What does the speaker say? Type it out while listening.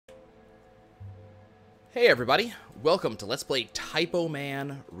Hey everybody, welcome to Let's Play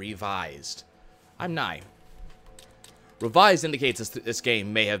Typoman Revised. I'm Nye. Revised indicates this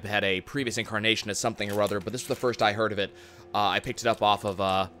game may have had a previous incarnation as something or other, but this was the first I heard of it. I picked it up off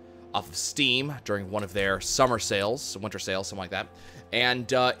of Steam during one of their summer sales, winter sales, something like that. And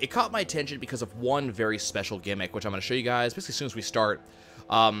it caught my attention because of one very special gimmick, which I'm going to show you guys basically as soon as we start.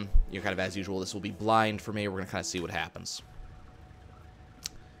 Kind of as usual, this will be blind for me. We're going to kind of see what happens.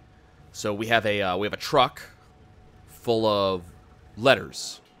 So we have a truck full of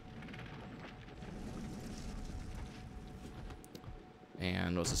letters,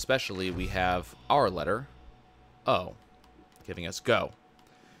 and most especially we have our letter O, giving us go.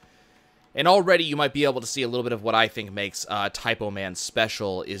 And already you might be able to see a little bit of what I think makes Typoman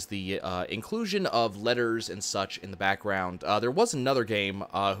special is the inclusion of letters and such in the background. There was another game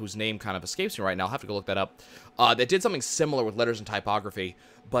whose name kind of escapes me right now. I'll have to go look that up. That did something similar with letters and typography.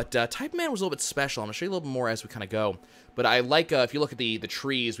 But Typoman was a little bit special. I'm gonna show you a little bit more as we kind of go. But I like if you look at the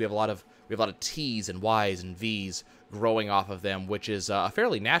trees, we have a lot of T's and Y's and V's growing off of them, which is a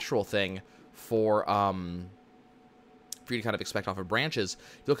fairly natural thing for you to kind of expect off of branches.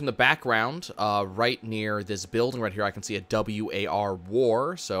 If you look in the background, right near this building right here, I can see a WAR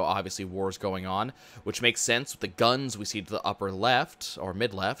war, so obviously war's going on, which makes sense with the guns we see to the upper left, or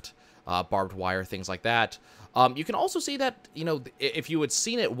mid-left, barbed wire, things like that. You can also see that, you know, if you had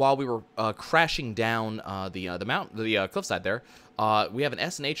seen it while we were crashing down the cliffside there, we have an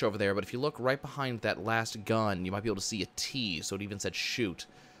S and H over there, but if you look right behind that last gun, you might be able to see a T, so it even said shoot.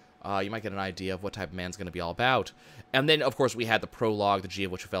 You might get an idea of what Typoman's going to be all about. And then, of course, we had the prologue, the G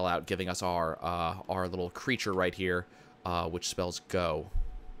of which fell out, giving us our little creature right here, which spells go.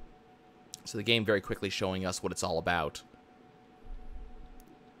 So the game very quickly showing us what it's all about.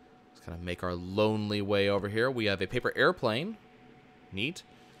 Let's kind of make our lonely way over here. We have a paper airplane. Neat.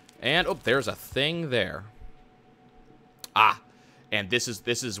 And, oh, there's a thing there. Ah! And this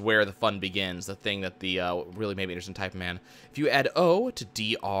is where the fun begins, the thing that really made me interested in Typoman. If you add O to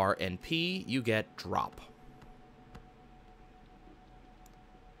D, R, and P, you get drop.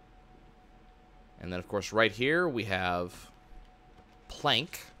 And then, of course, right here, we have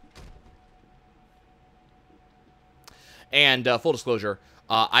plank. And full disclosure,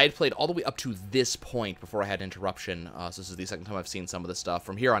 I had played all the way up to this point before I had an interruption. So this is the second time I've seen some of this stuff.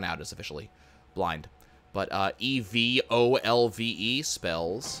 From here on out, it's officially blind. But E-V-O-L-V-E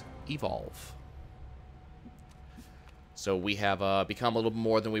spells evolve. So we have become a little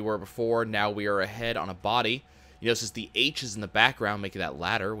more than we were before. Now we are ahead on a body. You notice the H is in the background, making that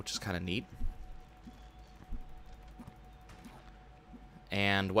ladder, which is kind of neat.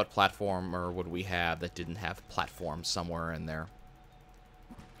 And what platformer would we have that didn't have platform somewhere in there?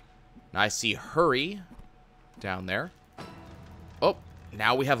 Now I see hurry down there. Oh,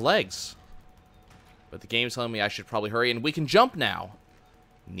 now we have legs. But the game's telling me I should probably hurry, and we can jump now.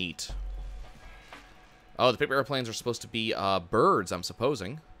 Neat. Oh, the paper airplanes are supposed to be birds, I'm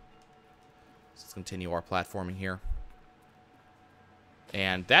supposing. So let's continue our platforming here.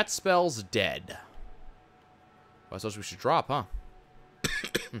 And that spells dead. Well, I suppose we should drop, huh?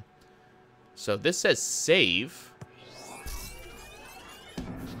 So this says save.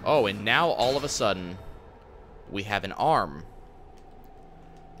 Oh, and now all of a sudden, we have an arm.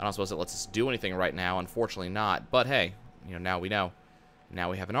 I don't suppose it lets us do anything right now. Unfortunately not. But hey, you know, now we know. Now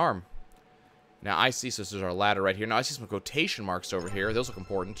we have an arm. Now I see, so this is our ladder right here. Now I see some quotation marks over here. Those look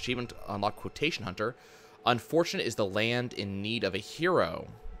important. Achievement unlock quotation hunter. Unfortunate is the land in need of a hero,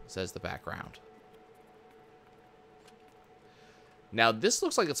 says the background. Now this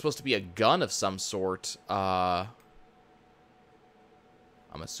looks like it's supposed to be a gun of some sort. I'm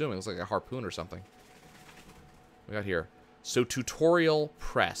assuming it looks like a harpoon or something. What we got here? So, tutorial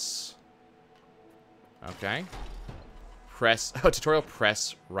press. Okay. Tutorial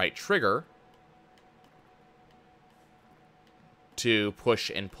press right trigger to push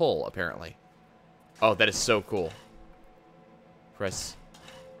and pull, apparently. Oh, that is so cool. Press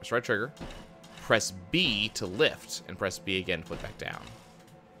right trigger. Press B to lift, and press B again to put back down.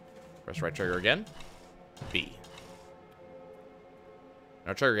 Press right trigger again. B.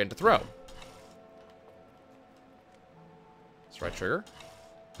 Now trigger again to throw. Right trigger.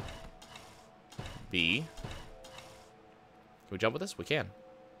 B. Can we jump with this? We can.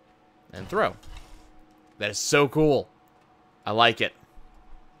 And throw. That is so cool. I like it.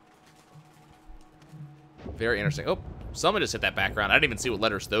 Very interesting. Oh, someone just hit that background. I didn't even see what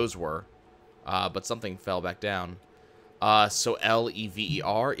letters those were. But something fell back down. So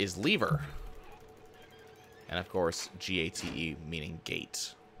L-E-V-E-R is lever. And of course, G-A-T-E meaning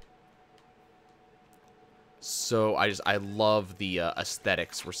gate. So I love the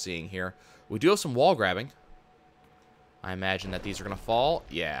aesthetics we're seeing here. We do have some wall grabbing. I imagine that these are going to fall.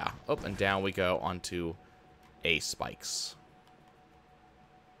 Yeah. Up and down we go onto A spikes.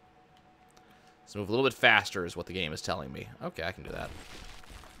 Let's move a little bit faster is what the game is telling me. Okay, I can do that.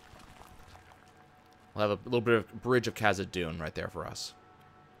 We'll have a little bit of Bridge of Khazad-dûm right there for us.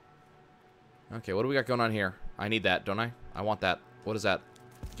 Okay, what do we got going on here? I need that, don't I? I want that. What is that?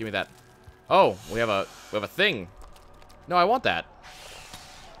 Give me that. Oh, we have a thing. No, I want that.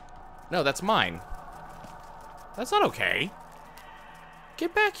 No, that's mine. That's not okay.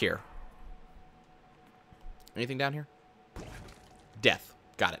 Get back here. Anything down here? Death.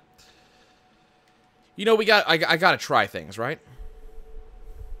 Got it. You know, I gotta try things, right?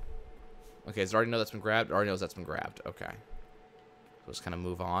 Okay, does it already know that's been grabbed? It already knows that's been grabbed. Okay. So let's kind of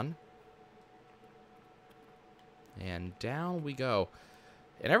move on. And down we go.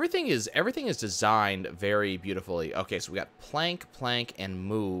 And everything is designed very beautifully. Okay, so we got plank, plank, and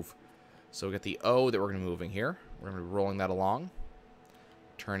move. So we got the O that we're going to be moving here. We're going to be rolling that along.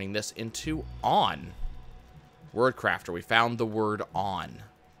 Turning this into on. Word crafter. We found the word on.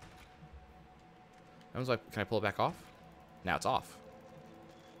 I was like, can I pull it back off? Now it's off.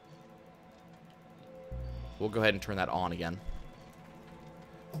 We'll go ahead and turn that on again.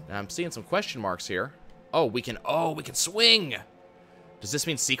 Now I'm seeing some question marks here. Oh, we can swing. Does this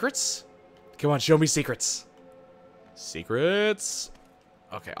mean secrets? Come on, show me secrets. Secrets.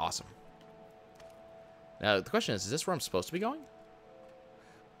 Okay, awesome. Now, the question is this where I'm supposed to be going?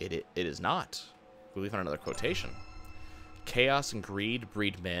 It is not. We found another quotation. Chaos and greed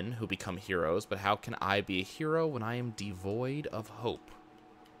breed men who become heroes, but how can I be a hero when I am devoid of hope?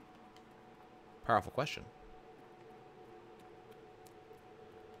 Powerful question.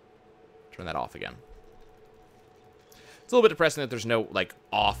 Turn that off again. It's a little bit depressing that there's no, like,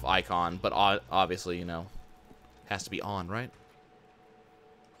 off icon, but obviously, you know, has to be on, right?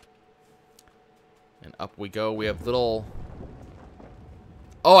 And up we go. We have little...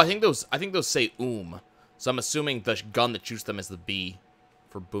 Oh, I think those say So I'm assuming the gun that shoots them is the B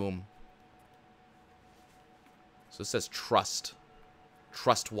for boom. So it says trust.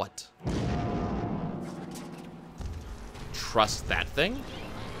 Trust what? Trust that thing?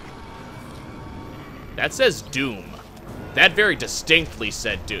 That says doom. That very distinctly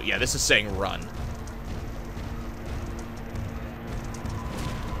said doom. Yeah, this is saying run.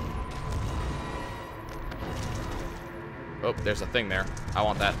 Oh, there's a thing there. I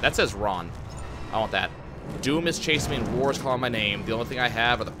want that. That says Ron. I want that. Doom is chasing me and war is calling my name. The only thing I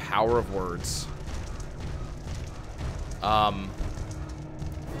have are the power of words.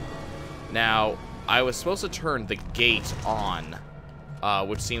 Now, I was supposed to turn the gate on,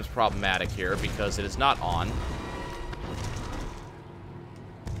 which seems problematic here because it is not on.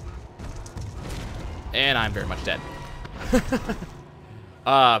 And I'm very much dead.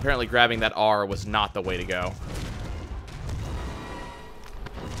 Apparently grabbing that R was not the way to go.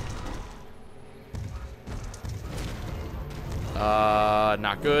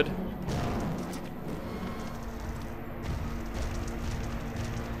 Not good.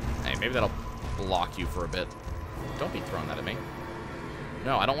 Hey, maybe that'll block you for a bit. Don't be throwing that at me.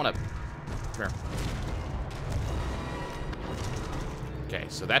 No, I don't want to... Come here. Okay,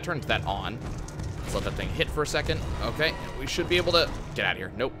 so that turns that on. Let's let that thing hit for a second. Okay, we should be able to... Get out of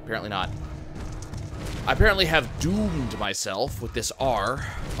here. Nope, apparently not. I apparently have doomed myself with this R.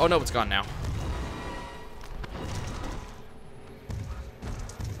 Oh, no, it's gone now.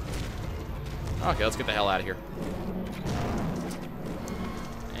 Okay, let's get the hell out of here.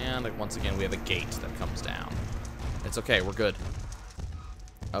 And once again, we have a gate that comes down. It's okay, we're good.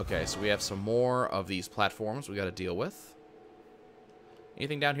 Okay, so we have some more of these platforms we got to deal with.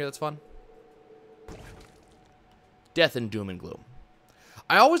 Anything down here that's fun? Death and doom and gloom.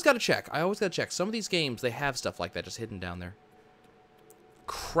 I always got to check. Some of these games, they have stuff like that just hidden down there.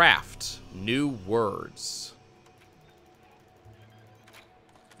 Craft new words.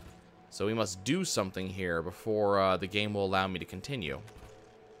 So we must do something here before the game will allow me to continue.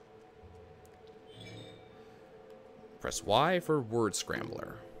 Press Y for word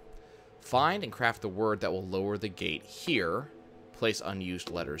scrambler. Find and craft the word that will lower the gate here. Place unused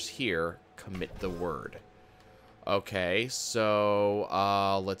letters here. Commit the word. Okay,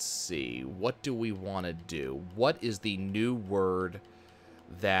 so let's see. What do we want to do? What is the new word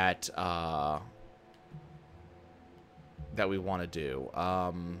that that we want to do?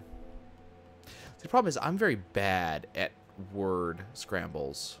 The problem is I'm very bad at word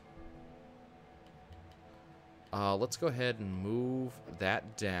scrambles. Let's go ahead and move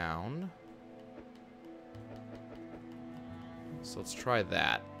that down. So let's try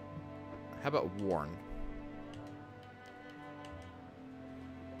that. How about warn?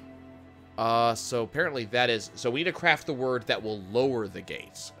 So apparently that is... So we need to craft the word that will lower the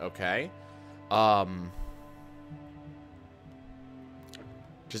gate. Okay.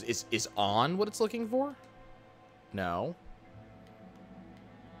 Just is on what it's looking for? No.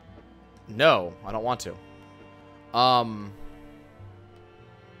 No, I don't want to. I'm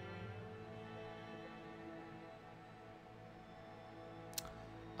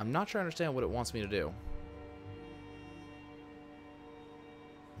not sure I understand what it wants me to do.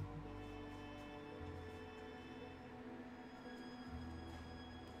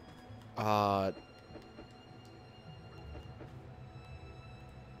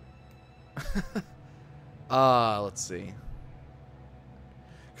 Let's see.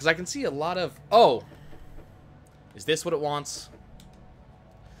 Because I can see a lot of... Oh! Is this what it wants?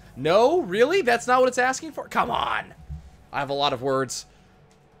 No? Really? That's not what it's asking for? Come on! I have a lot of words.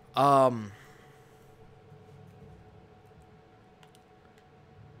 We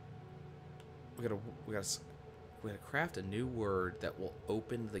gotta craft a new word that will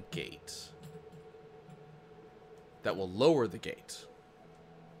open the gate. That will lower the gate.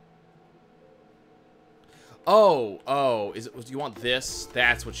 Oh, is it? You want this?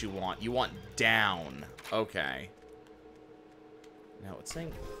 That's what you want. You want down. Okay. Now it's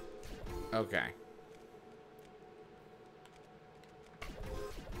saying. Okay.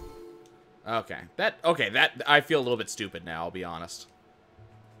 Okay. That I feel a little bit stupid now. I'll be honest.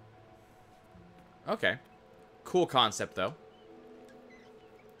 Okay. Cool concept though.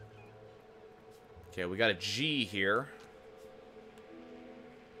 Okay, we got a G here.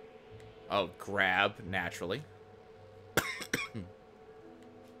 Oh, grab, naturally.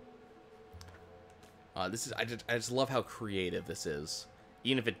 This is I just love how creative this is.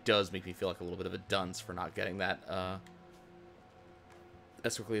 Even if it does make me feel like a little bit of a dunce for not getting that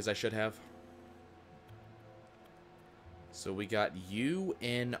as quickly as I should have. So we got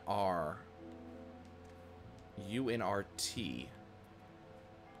UNR. UNRT.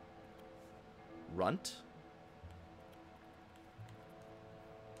 Runt?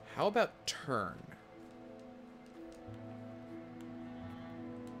 How about turn?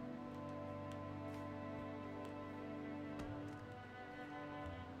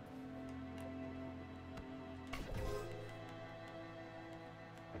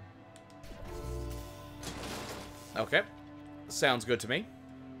 Okay. Sounds good to me.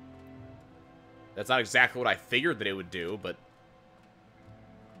 That's not exactly what I figured that it would do, but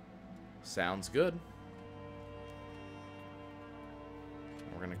sounds good.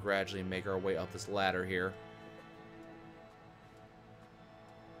 We're going to gradually make our way up this ladder here.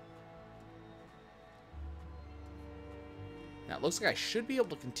 Now, it looks like I should be able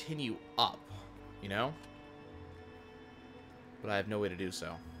to continue up, you know? But I have no way to do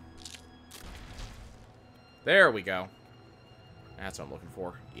so. There we go. That's what I'm looking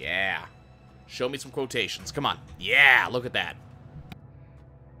for. Yeah. Show me some quotations. Come on. Yeah, look at that.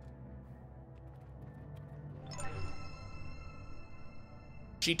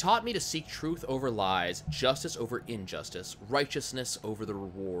 She taught me to seek truth over lies, justice over injustice, righteousness over the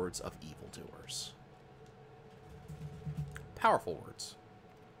rewards of evildoers. Powerful words.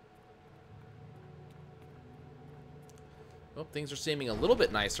 Well, things are seeming a little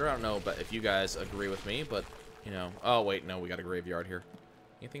bit nicer. I don't know but if you guys agree with me, but, you know. Oh, wait, no, we got a graveyard here.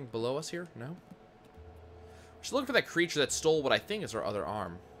 Anything below us here? No? We should look for that creature that stole what I think is our other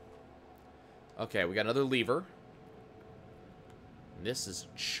arm. Okay, we got another lever. This is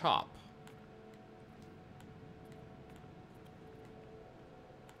chop.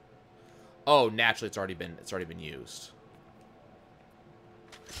 Oh, naturally it's already been used.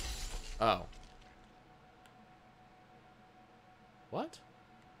 Oh. What?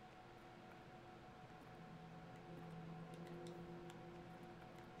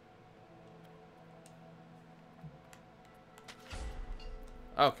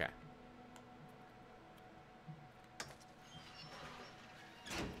 Okay.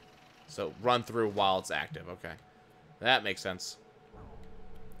 So run through while it's active. Okay. That makes sense.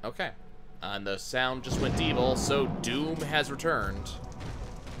 Okay. And the sound just went evil, so Doom has returned.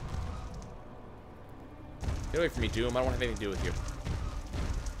 Get away from me, Doom. I don't want to have anything to do with you.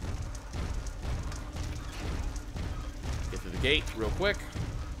 Get through the gate real quick.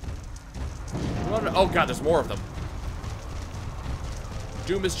 Oh god, there's more of them.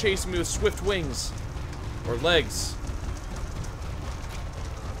 Doom is chasing me with swift wings. Or legs.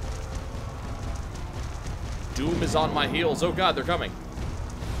 Doom is on my heels. Oh god, they're coming.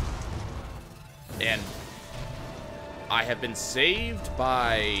 And I have been saved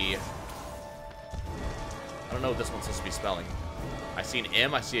by... I don't know what this one's supposed to be spelling. I see an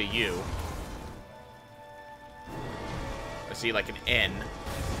M, I see a U. I see like an N.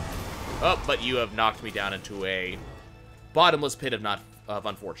 Oh, but you have knocked me down into a bottomless pit of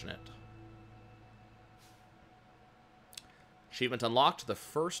unfortunate. Achievement unlocked, the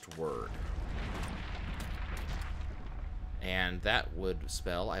first word. And that would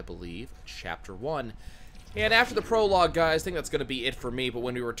spell, I believe, Chapter 1. And after the prologue, guys, I think that's going to be it for me. But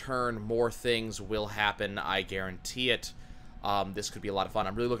when we return, more things will happen. I guarantee it. This could be a lot of fun.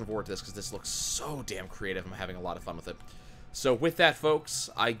 I'm really looking forward to this because this looks so damn creative. I'm having a lot of fun with it. So with that, folks,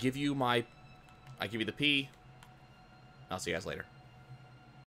 I give you the P. I'll see you guys later.